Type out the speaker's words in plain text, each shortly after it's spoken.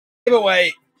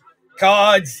giveaway.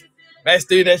 Cards. Let's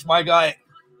do this, my guy.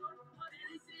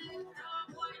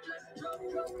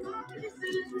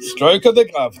 Stroke of the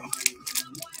glove.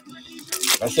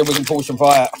 Let's see if we can pull some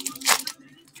fire.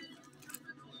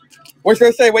 What should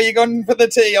I say? Where you gone for the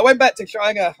tea? I went back to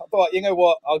China. I thought, you know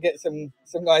what? I'll get some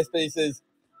nice pieces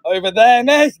over there.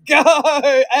 Let's go,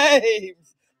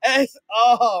 Ames.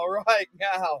 SR right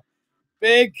now.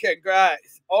 Big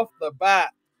congrats off the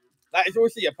bat. That is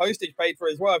also your postage paid for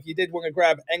as well if you did want to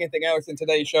grab anything else in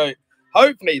today's show.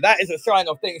 Hopefully, that is a sign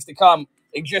of things to come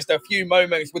in just a few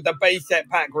moments with the base set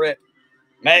pack rip.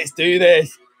 Let's do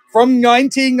this. From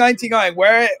 1999,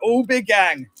 where it all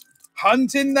began,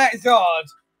 hunting that Zard,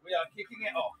 we are kicking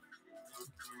it off.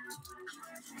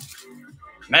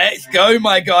 Let's go,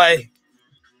 my guy.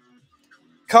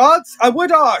 Cards, I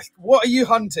would ask, what are you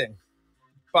hunting?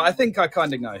 But I think I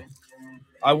kind of know.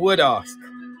 I would ask.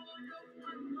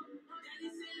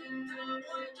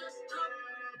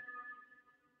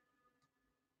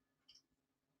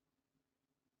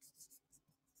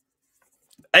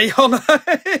 A hollow.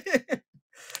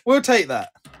 We'll take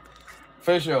that.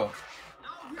 For sure.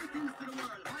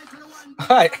 All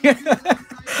right.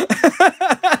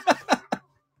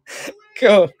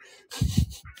 Cool.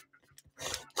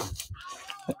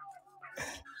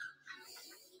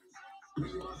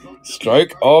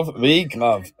 Stroke of the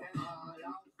glove.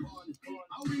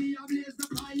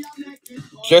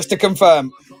 Just to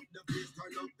confirm,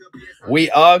 we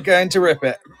are going to rip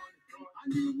it.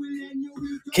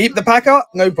 Keep the pack up,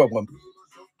 no problem.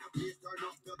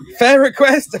 Fair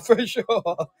request for sure.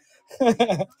 All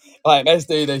right, let's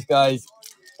do this, guys.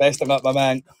 Best of luck, my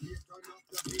man.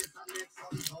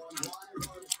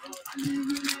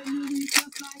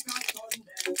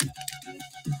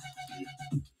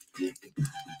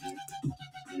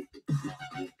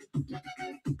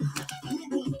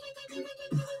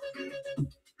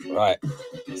 Right,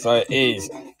 so it is.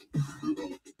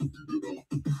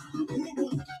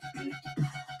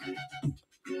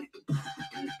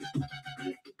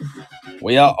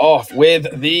 We are off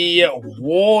with the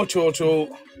War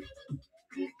Turtle.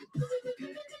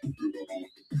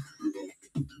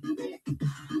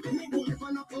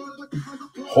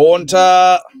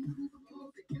 Haunter.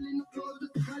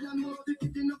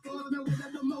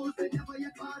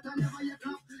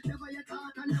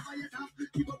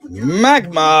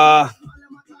 Magma.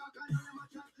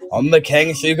 On the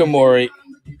King Sugimori.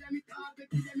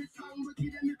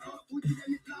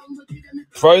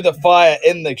 Throw the fire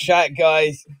in the chat,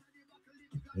 guys.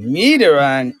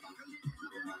 Nidoran.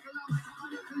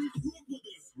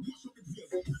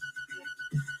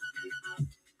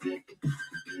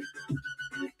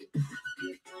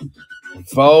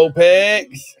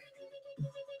 Vulpix.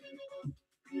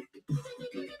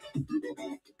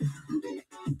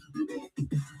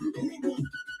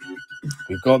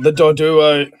 We've got the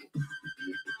Doduo.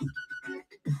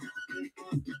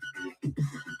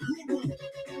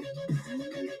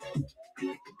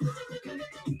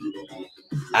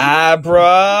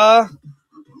 Abra.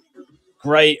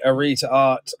 Great Arita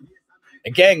art.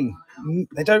 Again,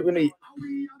 they don't really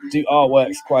do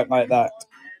artworks quite like that.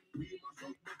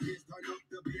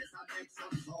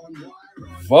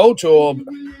 Voltorb.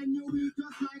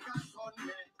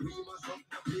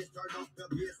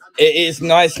 It is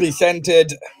nicely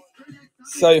scented.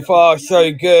 So far,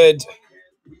 so good.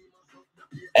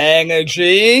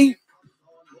 Energy.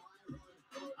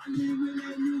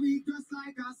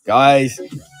 Guys,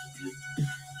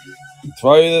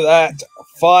 throw that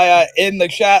fire in the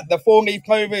chat. The 4-leaf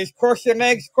clovers. Cross your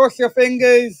legs, cross your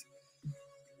fingers.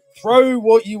 Throw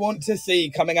what you want to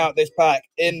see coming out this pack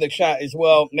in the chat as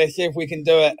well. Let's see if we can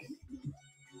do it.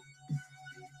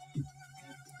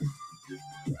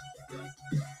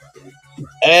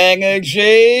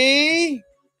 Energy.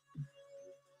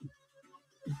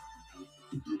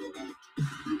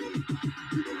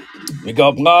 We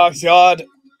got Blast Yard.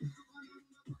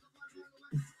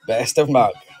 Best of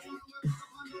luck.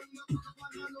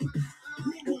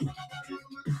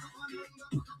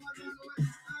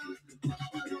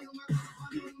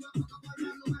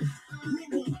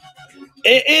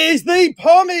 It is the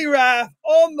Pomirath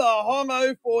on the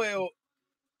holo foil.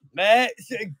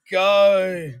 Let's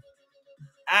go.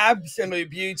 Absolute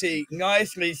beauty.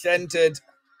 Nicely scented.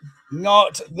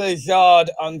 Not the Zard,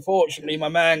 unfortunately, my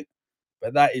man.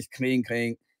 But that is clean,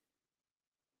 clean.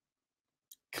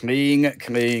 Clean,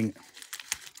 clean.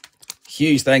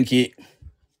 Huge thank you.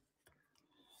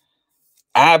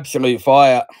 Absolute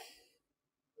fire.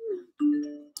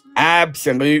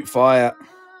 Absolute fire.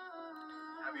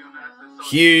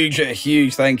 Huge,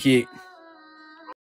 huge thank you.